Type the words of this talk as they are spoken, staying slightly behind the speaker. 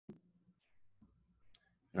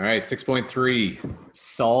All right, 6.3,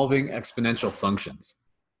 solving exponential functions.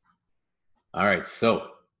 All right, so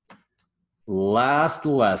last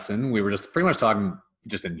lesson, we were just pretty much talking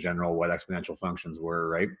just in general what exponential functions were,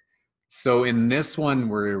 right? So in this one,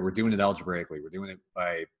 we're doing it algebraically. We're doing it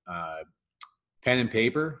by pen and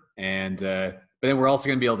paper, and but then we're also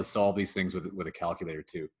going to be able to solve these things with a calculator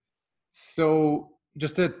too. So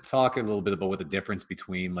just to talk a little bit about what the difference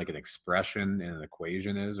between like an expression and an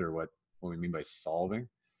equation is, or what we mean by solving.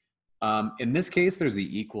 In this case, there's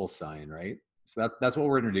the equal sign, right? So that's what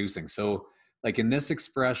we're introducing. So like in this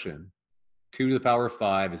expression, 2 to the power of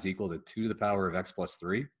 5 is equal to 2 to the power of x plus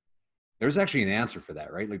 3. There's actually an answer for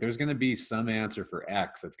that, right? Like there's going to be some answer for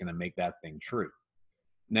x that's going to make that thing true.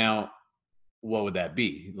 Now, what would that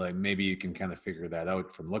be? Like maybe you can kind of figure that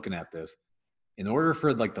out from looking at this. In order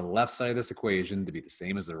for like the left side of this equation to be the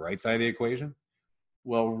same as the right side of the equation,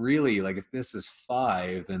 well, really, like if this is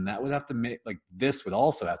 5, then that would have to make, like this would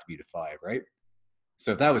also have to be to 5, right?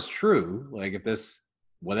 So if that was true, like if this,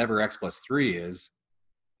 whatever x plus 3 is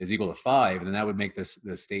equal to 5, then that would make this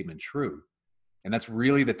statement true. And that's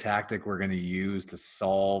really the tactic we're going to use to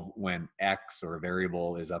solve when x or a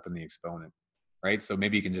variable is up in the exponent, right? So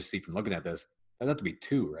maybe you can just see from looking at this, that'd have to be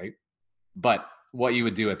 2, right? But what you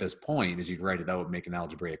would do at this point is you'd write it out, make an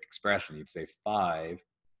algebraic expression. You'd say 5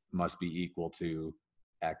 must be equal to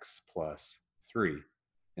x plus 3.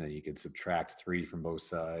 And then you could subtract 3 from both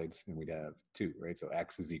sides, and we'd have 2, right? So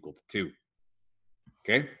x is equal to 2.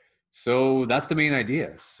 Okay, so that's the main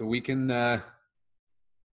idea. So we can, yeah,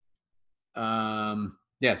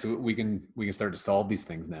 so we can start to solve these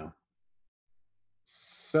things now.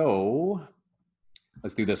 So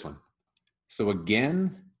let's do this one. So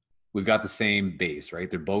again, we've got the same base, right?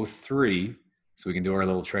 They're both 3, so we can do our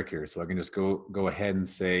little trick here. So I can just go ahead and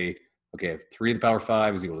say, okay, if 3 to the power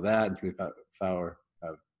 5 is equal to that, and 3 to the power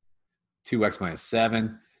of 2x minus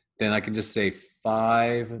 7, then I can just say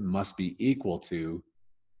 5 must be equal to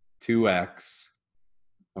 2x,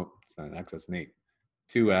 oh, it's not an x, that's an 8,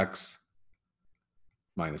 2x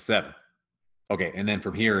minus 7. Okay, and then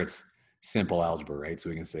from here, it's simple algebra, right? So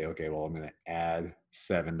we can say, okay, well, I'm going to add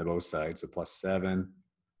 7 to both sides. So plus 7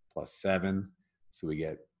 plus 7. So we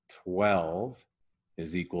get 12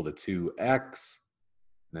 is equal to 2x,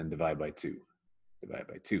 and then divide by 2. Divide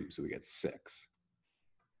by 2, so we get 6.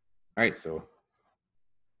 All right, so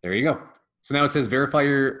there you go. So now it says verify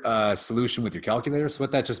your solution with your calculator. So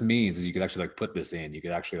what that just means is you could actually like put this in. You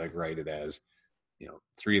could actually like write it as,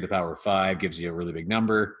 3 to the power of 5 gives you a really big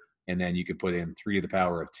number. And then you could put in 3 to the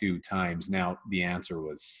power of 2 times. Now the answer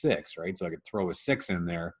was 6, right? So I could throw a 6 in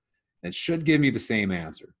there. And it should give me the same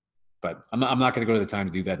answer. But I'm not going to go to the time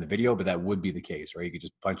to do that in the video, but that would be the case, right? You could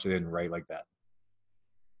just punch it in and write like that.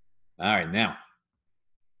 All right, now,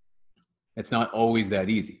 it's not always that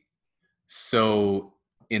easy. So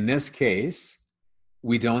in this case,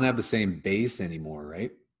 we don't have the same base anymore,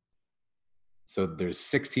 right? So there's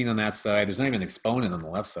 16 on that side. There's not even an exponent on the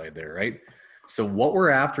left side there, right? So what we're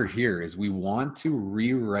after here is we want to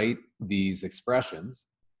rewrite these expressions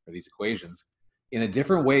or these equations in a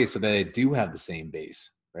different way so that they do have the same base,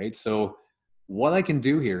 right? So what I can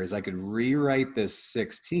do here is I could rewrite this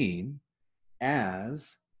 16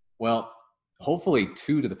 as, well, hopefully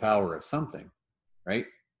 2 to the power of something, right?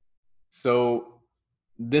 So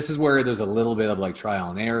this is where there's a little bit of like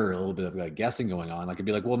trial and error, a little bit of like guessing going on. I could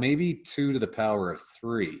be like, well, maybe 2 to the power of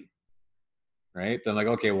 3, right? Then like,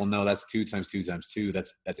 okay, well, no, that's 2 times 2 times 2.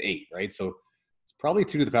 That's 8, right? So it's probably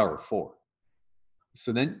 2 to the power of 4.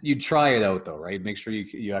 So then you try it out though, right? Make sure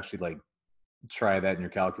you actually like try that in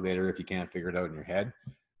your calculator if you can't figure it out in your head.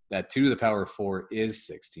 That 2 to the power of 4 is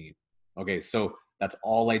 16. Okay, so that's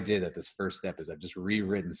all I did at this first step is I've just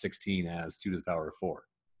rewritten 16 as 2 to the power of 4.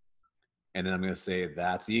 And then I'm going to say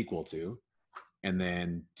that's equal to, and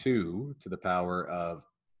then 2 to the power of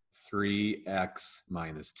 3x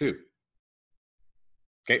minus 2.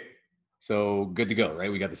 Okay, so good to go, right?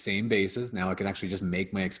 We got the same bases. Now I can actually just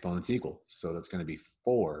make my exponents equal. So that's going to be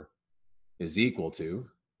 4 is equal to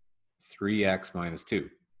 3x minus 2.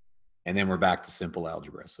 And then we're back to simple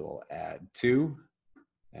algebra. So we'll add 2.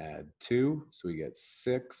 So we get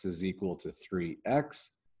 6 is equal to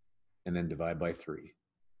 3x, and then divide by 3.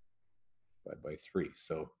 Divide by 3.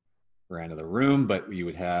 So we're out of the room, but you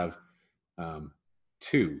would have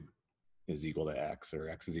 2 is equal to x, or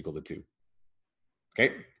x is equal to 2.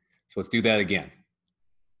 Okay, so let's do that again.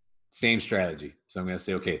 Same strategy. So I'm going to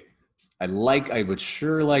say, okay, I would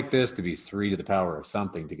sure like this to be 3 to the power of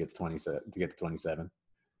something to get to 27.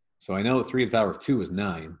 So I know that 3 to the power of 2 is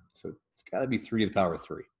 9. So it's got to be 3 to the power of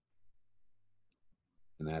 3.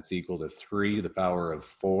 And that's equal to 3 to the power of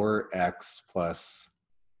 4x plus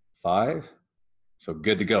 5. So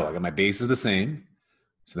good to go. I got my bases the same.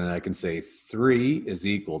 So then I can say 3 is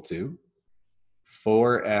equal to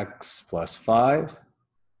 4x plus 5.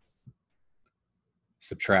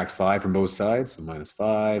 Subtract 5 from both sides. So minus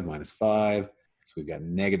 5, minus 5. So we've got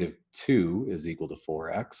negative 2 is equal to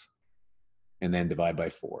 4x. And then divide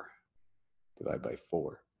by 4. Divide by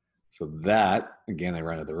 4. So that, again, I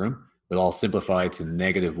ran out of the room, would all simplify to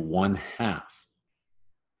negative 1/2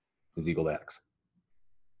 is equal to x.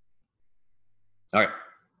 All right,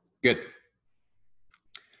 good.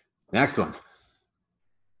 Next one.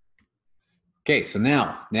 Okay, so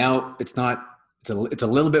now it's a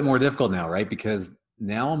little bit more difficult now, right? Because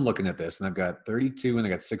now I'm looking at this and I've got 32 and I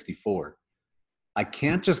got 64. I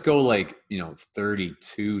can't just go like,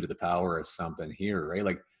 32 to the power of something here, right?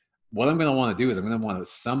 Like what I'm going to want to do is I'm going to want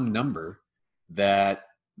some number that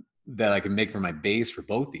I can make for my base for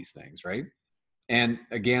both these things, right? And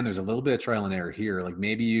again, there's a little bit of trial and error here. Like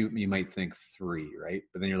maybe you might think 3, right?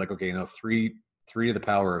 But then you're like, okay, 3 to the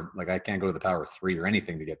power of, like I can't go to the power of 3 or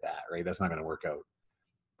anything to get that, right? That's not going to work out.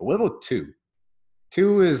 But what about 2?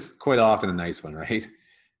 2 is quite often a nice one, right?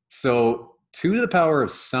 So 2 to the power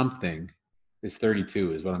of something is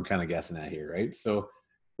 32 is what I'm kind of guessing at here, right? So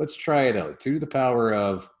let's try it out. 2 to the power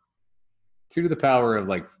of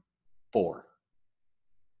like 4.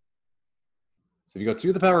 So if you go 2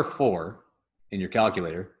 to the power of 4 in your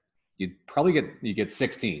calculator, you'd probably get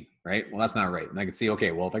 16, right? Well, that's not right. And I can see,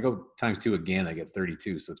 okay, well, if I go times 2 again, I get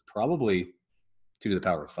 32. So it's probably 2 to the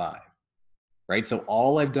power of 5, right? So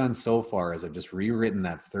all I've done so far is I've just rewritten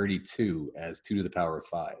that 32 as 2 to the power of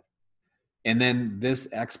 5. And then this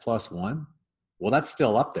x plus 1, well, that's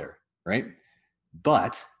still up there, right?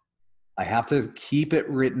 But I have to keep it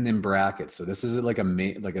written in brackets. So this is like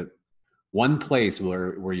a one place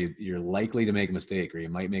where you're likely to make a mistake, or you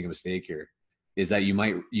might make a mistake here, is that you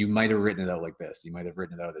might have written it out like this. You might have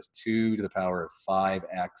written it out as 2 to the power of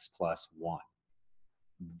 5x plus 1.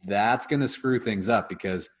 That's going to screw things up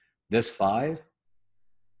because this 5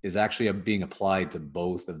 is actually being applied to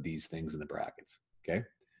both of these things in the brackets, okay?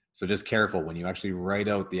 So just careful when you actually write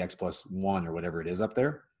out the x plus 1 or whatever it is up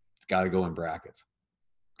there, it's got to go in brackets,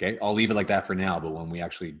 okay? I'll leave it like that for now, but when we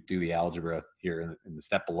actually do the algebra here in the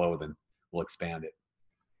step below, then we'll expand it.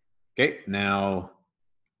 Okay, now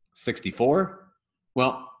 64.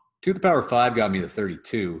 Well, 2 to the power of 5 got me to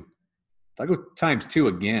 32. If I go times 2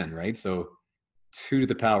 again, right? So 2 to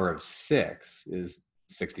the power of 6 is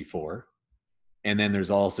 64. And then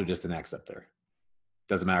there's also just an x up there.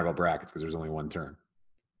 Doesn't matter about brackets because there's only one term.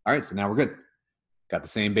 All right, so now we're good. Got the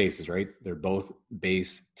same bases, right? They're both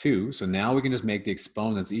base 2. So now we can just make the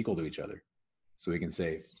exponents equal to each other. So we can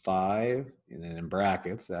say 5, and then in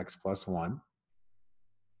brackets, x plus 1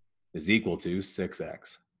 is equal to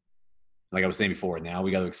 6x. Like I was saying before, now we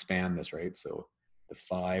got to expand this, right? So the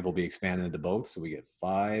 5 will be expanded into both. So we get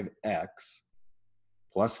 5x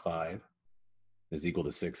plus 5 is equal to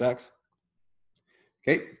 6x.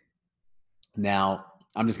 Okay. Now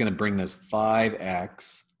I'm just going to bring this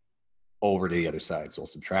 5x over to the other side. So we'll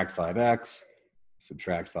subtract 5x,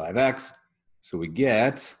 subtract 5x. So we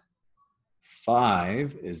get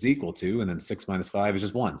 5 is equal to, and then 6 minus 5 is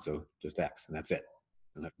just 1. So just x, and that's it.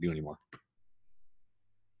 Don't have to do any more.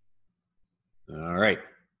 All right.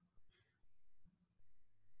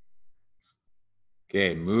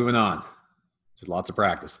 Okay, moving on. Just lots of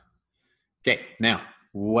practice. Okay, now,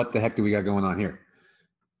 what the heck do we got going on here?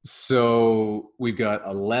 So we've got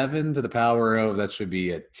 11 to the power of, that should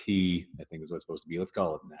be a t, I think is what it's supposed to be. Let's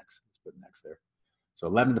call it an x. Let's put an x there. So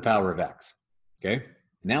 11 to the power of x. Okay,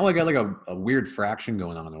 now I got like a weird fraction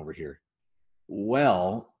going on over here.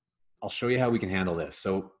 Well, I'll show you how we can handle this.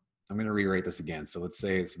 So I'm going to rewrite this again. So let's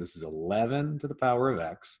say so this is 11 to the power of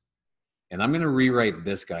x, and I'm going to rewrite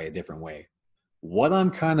this guy a different way. What I'm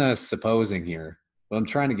kind of supposing here, what I'm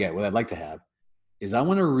trying to get, what I'd like to have, is I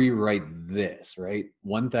want to rewrite this, right?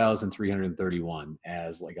 1,331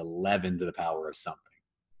 as like 11 to the power of something.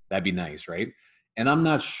 That'd be nice, right? And I'm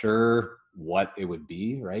not sure what it would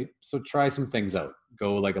be, right? So try some things out.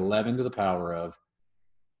 Go like 11 to the power of,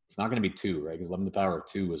 it's not going to be 2, right? Because 11 to the power of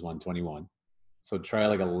 2 is 121. So try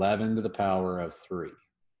like 11 to the power of 3.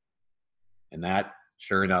 And that,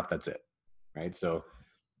 sure enough, that's it, right? So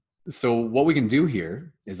what we can do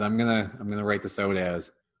here is I'm gonna write this out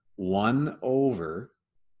as 1 over,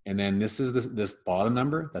 and then this is this bottom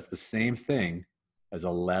number. That's the same thing as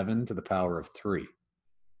 11 to the power of 3.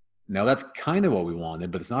 Now that's kind of what we wanted,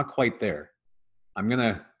 but it's not quite there. I'm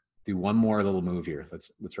gonna do one more little move here.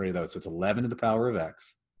 Let's write it out. So it's 11 to the power of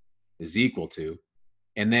x is equal to,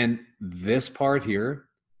 and then this part here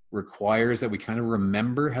requires that we kind of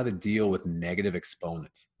remember how to deal with negative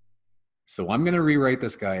exponents. So I'm going to rewrite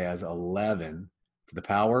this guy as 11 to the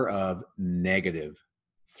power of negative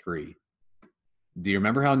 3. Do you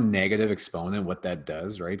remember how negative exponent, what that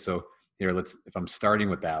does, right? So here, if I'm starting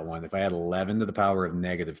with that one, if I had 11 to the power of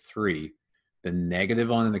negative 3, the negative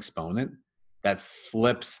on an exponent, that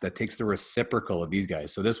flips, that takes the reciprocal of these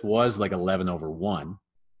guys. So this was like 11 over 1,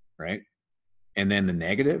 right? And then the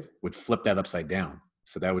negative would flip that upside down.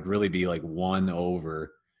 So that would really be like 1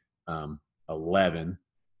 over 11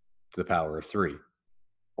 to the power of 3.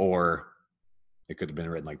 Or it could have been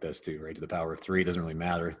written like this too, right? To the power of 3, it doesn't really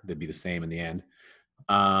matter. They'd be the same in the end.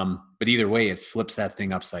 But either way, it flips that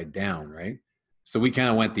thing upside down, right? So we kind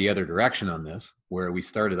of went the other direction on this, where we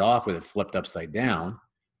started off with it flipped upside down,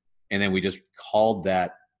 and then we just called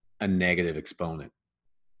that a negative exponent.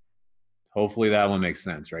 Hopefully that one makes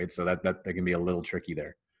sense, right? So that can be a little tricky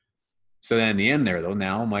there. So then in the end there, though,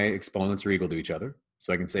 now my exponents are equal to each other.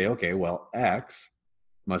 So I can say, okay, well, x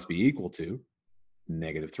must be equal to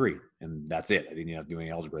negative 3. And that's it. I didn't have to do any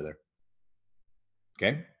algebra there.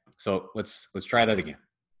 Okay, so let's try that again.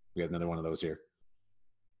 We have another one of those here.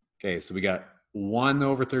 Okay, so we got 1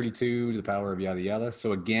 over 32 to the power of yada yada.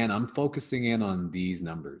 So again, I'm focusing in on these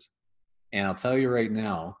numbers. And I'll tell you right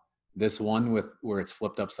now, this one with where it's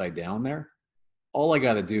flipped upside down there, all I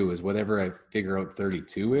got to do is whatever I figure out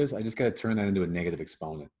 32 is, I just got to turn that into a negative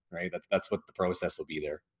exponent, right? That's what the process will be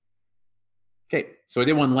there. Okay, so I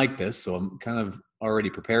did one like this, so I'm kind of already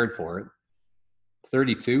prepared for it.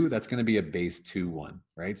 32, that's going to be a base 2 one,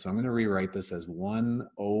 right? So I'm going to rewrite this as 1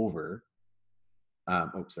 over,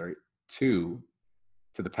 2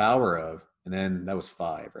 to the power of, and then that was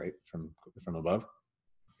 5, right? From above.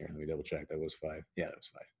 Here, let me double check. That was 5. Yeah, that was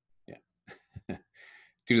 5. Yeah.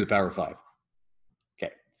 2 to the power of 5.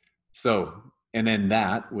 Okay. So, and then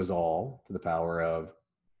that was all to the power of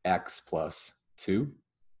x plus 2.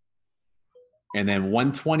 And then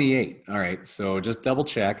 128. All right. So just double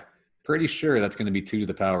check. Pretty sure that's going to be 2 to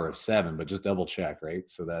the power of 7, but just double check, right?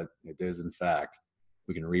 So that it is, in fact,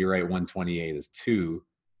 we can rewrite 128 as 2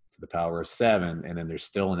 to the power of 7, and then there's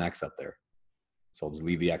still an x up there. So I'll just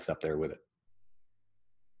leave the x up there with it.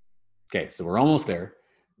 Okay, so we're almost there.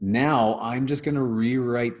 Now I'm just going to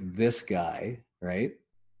rewrite this guy, right?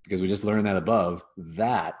 Because we just learned that above.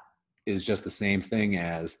 That is just the same thing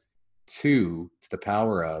as 2 to the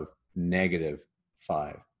power of negative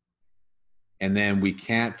 5. And then we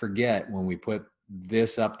can't forget when we put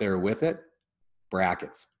this up there with it,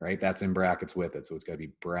 brackets, right? That's in brackets with it. So it's got to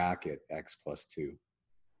be bracket x plus 2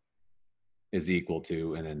 is equal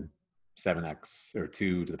to, and then 7x, or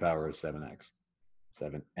 2 to the power of 7x.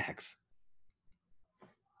 7x.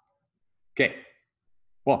 Okay.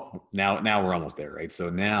 Well, now we're almost there, right? So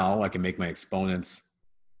now I can make my exponents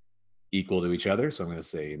equal to each other. So I'm going to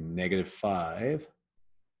say negative 5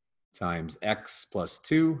 times x plus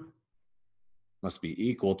 2 must be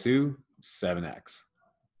equal to 7x.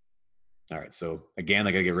 All right, so again,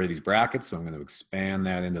 I got to get rid of these brackets, so I'm going to expand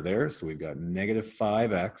that into there. So we've got negative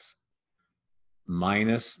 5x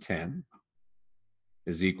minus 10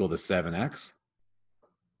 is equal to 7x.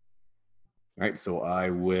 All right, so I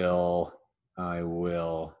will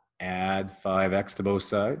add 5x to both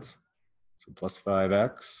sides. So plus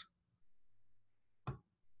 5x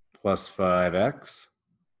plus 5x.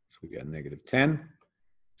 So we got negative 10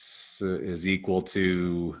 is equal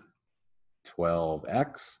to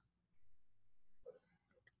 12x.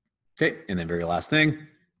 Okay, and then very last thing,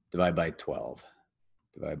 divide by 12.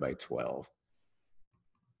 Divide by 12.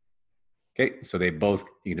 Okay, so you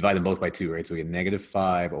can divide them both by 2, right? So we get negative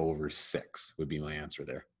 5 over 6 would be my answer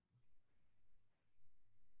there.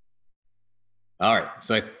 All right,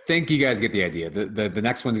 so I think you guys get the idea. The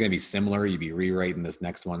next one's going to be similar. You'd be rewriting this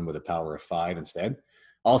next one with a power of 5 instead.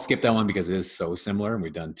 I'll skip that one because it is so similar, and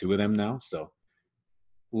we've done 2 of them now. So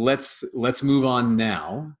let's move on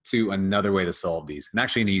now to another way to solve these, and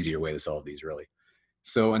actually an easier way to solve these, really.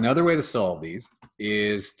 So another way to solve these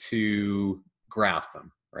is to graph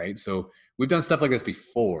them, right? So we've done stuff like this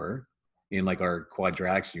before in like our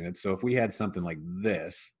quadratics unit. So if we had something like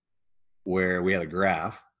this, where we had a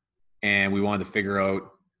graph, and we wanted to figure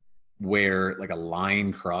out where like a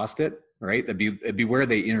line crossed it, right? It'd be where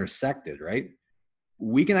they intersected, right?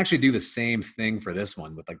 We can actually do the same thing for this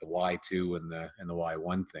one with like the y2 and the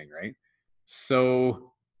y1 thing, right?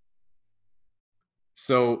 So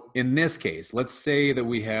in this case, let's say that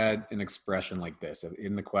we had an expression like this.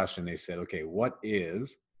 In the question, they said, okay, what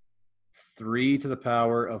is 3 to the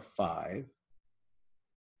power of 5?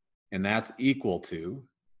 And that's equal to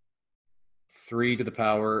 3 to the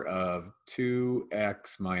power of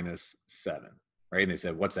 2x minus 7, right? And they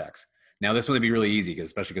said, what's x? Now, this one would be really easy,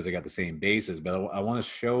 especially because I got the same bases, but I want to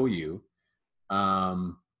show you, that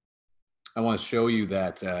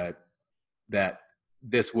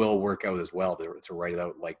this will work out as well to write it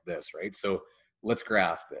out like this, right? So let's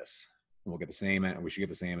graph this. We'll get the same, we should get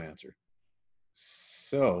the same answer.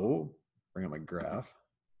 So bring up my graph.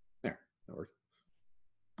 There, that worked.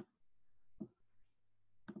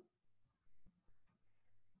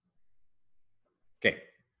 Okay,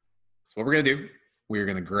 so what we're gonna do, we're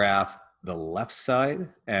gonna graph the left side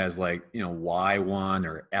as like, you know, y1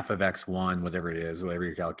 or f of x1, whatever it is, whatever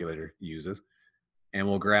your calculator uses. And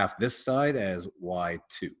we'll graph this side as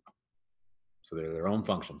y2. So they're their own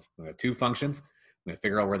functions. We have two functions. I'm gonna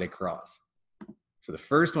figure out where they cross. So the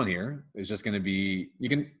first one here is just gonna be, you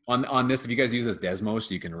can, on this, if you guys use this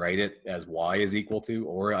Desmos, you can write it as y is equal to,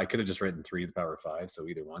 or I could have just written 3 to the power of 5, so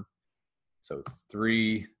either one. So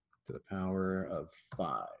 3 to the power of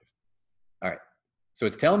 5. All right, so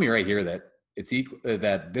it's telling me right here that it's equal,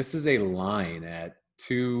 that this is a line at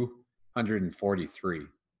 243,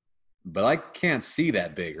 but I can't see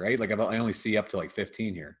that big, right? Like I only see up to like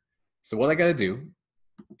 15 here. So what I gotta do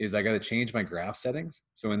is I gotta change my graph settings.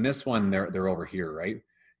 So in this one, they're over here, right?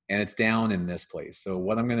 And it's down in this place. So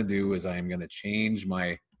what I'm gonna do is I'm gonna change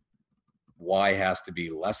my y has to be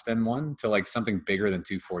less than 1 to like something bigger than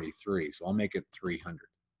 243. So I'll make it 300,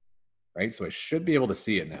 right? So I should be able to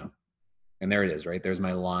see it now. And there it is, right? There's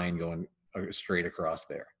my line going straight across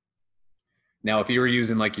there. Now, if you were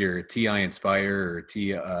using like your TI Inspire or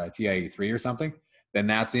TI-83 or something, then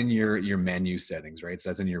that's in your menu settings, right? So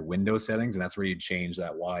that's in your Windows settings, and that's where you change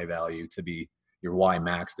that Y value to be, your Y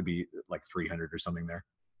max to be like 300 or something there.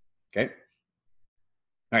 Okay.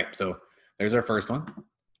 All right, so there's our first one.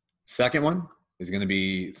 Second one is going to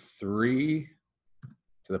be 3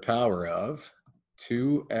 to the power of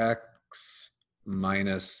 2x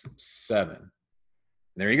minus 7.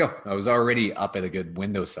 There you go. I was already up at a good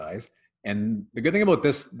window size. And the good thing about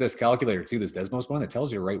this calculator too, this Desmos one, it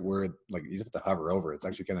tells you right where, like you just have to hover over. It's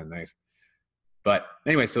actually kind of nice. But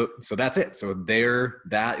anyway, so that's it. So there,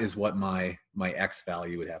 that is what my X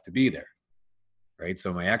value would have to be there, right?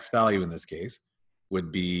 So my X value in this case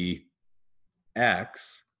would be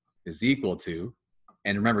X is equal to,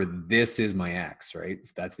 and remember, this is my X, right?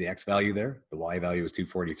 So that's the X value there. The Y value is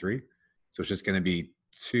 243. So it's just going to be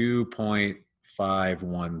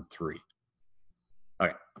 2.513. All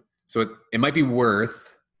right. So it might be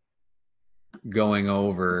worth going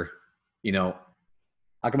over, you know,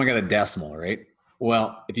 how come I got a decimal, right?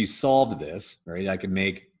 Well, if you solved this, right, I can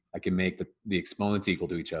make the exponents equal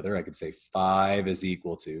to each other. I could say 5 is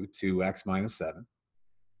equal to 2x minus 7.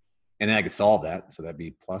 And then I could solve that. So that'd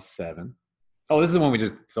be plus 7. Oh, this is the one we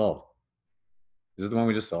just solved. This is the one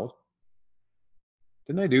we just solved.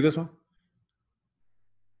 Didn't I do this one?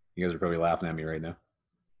 You guys are probably laughing at me right now.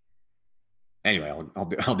 Anyway,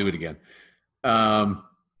 I'll do it again.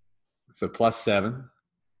 So plus 7.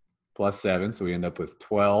 So we end up with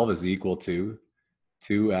 12 is equal to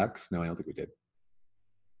 2x. No, I don't think we did.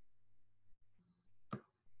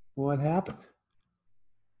 What happened?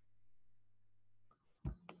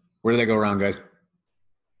 Where did that go wrong, guys?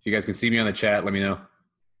 If you guys can see me on the chat, let me know.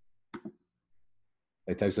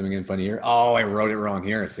 I typed something in funny here. Oh, I wrote it wrong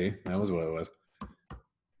here. See, that was what it was.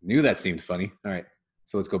 Knew that seemed funny. All right,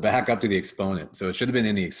 so let's go back up to the exponent. So it should have been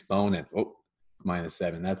in the exponent. Oh, minus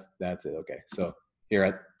 7. That's it. Okay, so here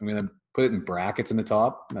I'm going to put it in brackets in the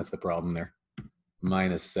top. That's the problem there.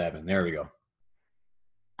 Minus 7. There we go.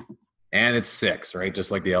 And it's 6, right? Just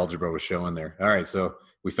like the algebra was showing there. All right, so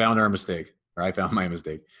we found our mistake, or I found my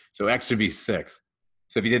mistake. So X should be 6.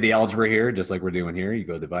 So if you did the algebra here, just like we're doing here, you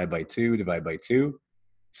go divide by 2, divide by 2.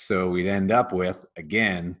 So we'd end up with,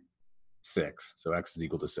 again, 6. So X is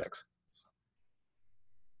equal to 6.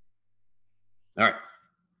 All right.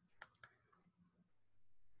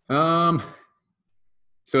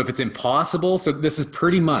 So if it's impossible, so this is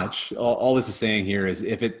pretty much, all this is saying here is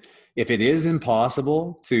if it is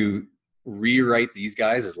impossible to rewrite these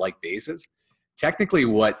guys as like bases, technically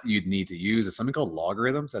what you'd need to use is something called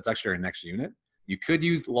logarithms. That's actually our next unit. You could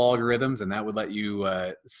use logarithms and that would let you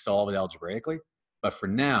solve it algebraically. But for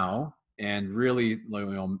now, and really,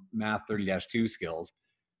 math 30-2 skills,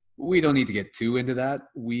 we don't need to get too into that.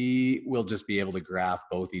 We will just be able to graph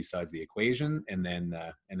both these sides of the equation and then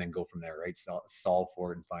go from there, right? Solve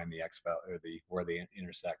for it and find the X value, or where they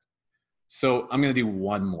intersect. So I'm going to do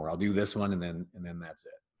one more. I'll do this one and then that's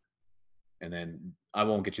it. And then I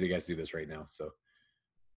won't get you guys to do this right now. So,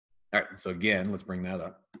 all right. So again, let's bring that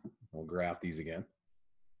up. We'll graph these again.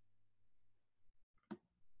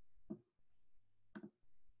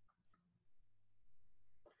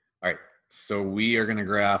 All right. So we are going to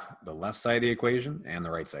graph the left side of the equation and the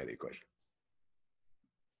right side of the equation.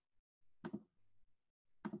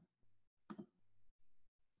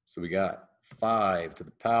 So we got 5 to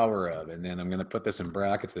the power of, and then I'm going to put this in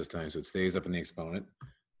brackets this time so it stays up in the exponent,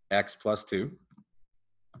 x plus 2.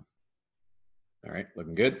 All right,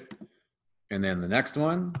 looking good. And then the next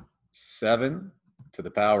one, 7 to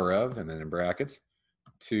the power of, and then in brackets,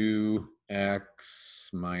 2x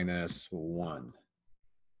minus 1.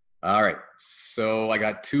 All right, so I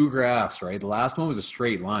got two graphs, right? The last one was a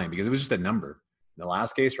straight line because it was just a number. In the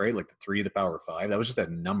last case, right, like the 3 to the power of 5, that was just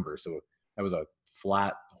a number. So that was a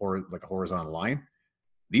flat, like a horizontal line.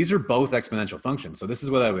 These are both exponential functions. So this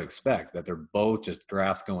is what I would expect, that they're both just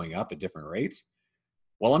graphs going up at different rates.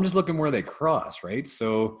 Well, I'm just looking where they cross, right?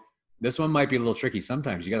 So this one might be a little tricky.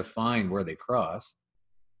 Sometimes you got to find where they cross.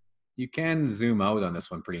 You can zoom out on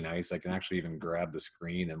this one pretty nice. I can actually even grab the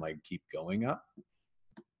screen and like keep going up.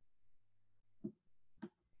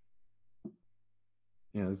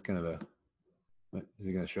 Yeah, this is kind of a, what, is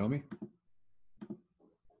he going to show me?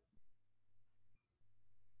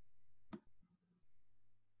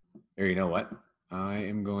 Here, you know what? I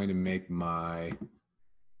am going to make my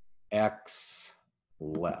x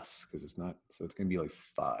less because it's not, so it's going to be like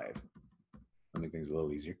 5. I'll make things a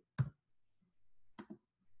little easier.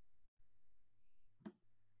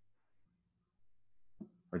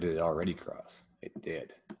 Or did it already cross? It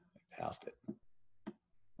did. I passed it. So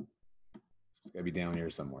it's got to be down here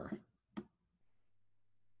somewhere.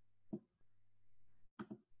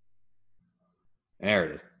 There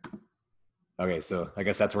it is. Okay, so I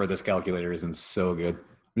guess that's where this calculator isn't so good.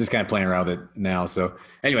 I'm just kind of playing around with it now. So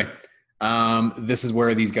anyway, this is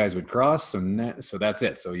where these guys would cross. So that's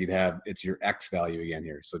it. So you'd have, it's your x value again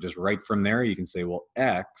here. So just right from there, you can say, well,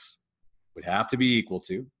 x would have to be equal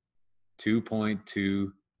to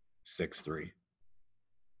 2.263.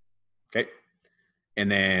 Okay.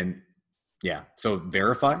 And then, yeah, so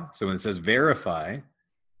verify. So when it says verify,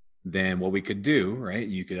 then what we could do, right,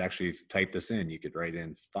 you could actually type this in. You could write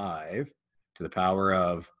in 5 to the power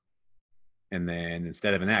of, and then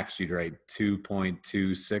instead of an x, you'd write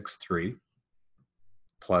 2.263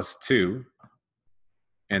 plus 2,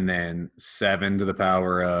 and then 7 to the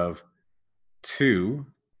power of 2,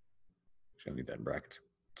 actually I need that in brackets,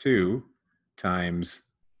 2 times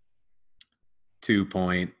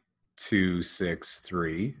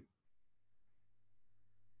 2.263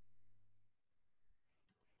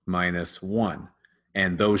 minus 1.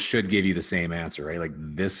 And those should give you the same answer, right? Like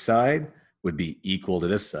this side would be equal to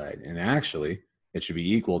this side. And actually, it should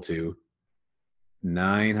be equal to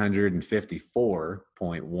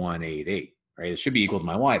 954.188, right? It should be equal to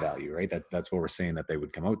my y value, right? That's what we're saying that they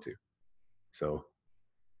would come out to. So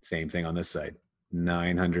same thing on this side,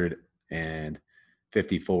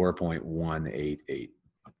 954.188.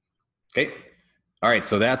 Okay. All right,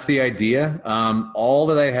 so that's the idea. All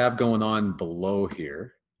that I have going on below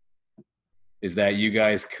here is that you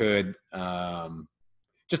guys could,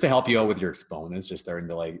 just to help you out with your exponents, just starting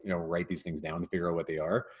to like, write these things down to figure out what they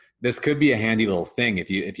are. This could be a handy little thing if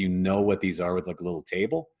you know what these are with like a little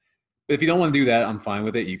table. But if you don't want to do that, I'm fine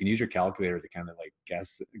with it. You can use your calculator to kind of like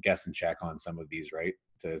guess and check on some of these, right?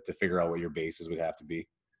 To figure out what your bases would have to be.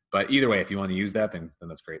 But either way, if you want to use that, then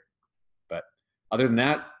that's great. But other than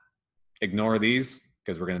that, ignore these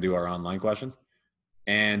because we're going to do our online questions.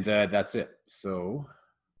 And that's it. So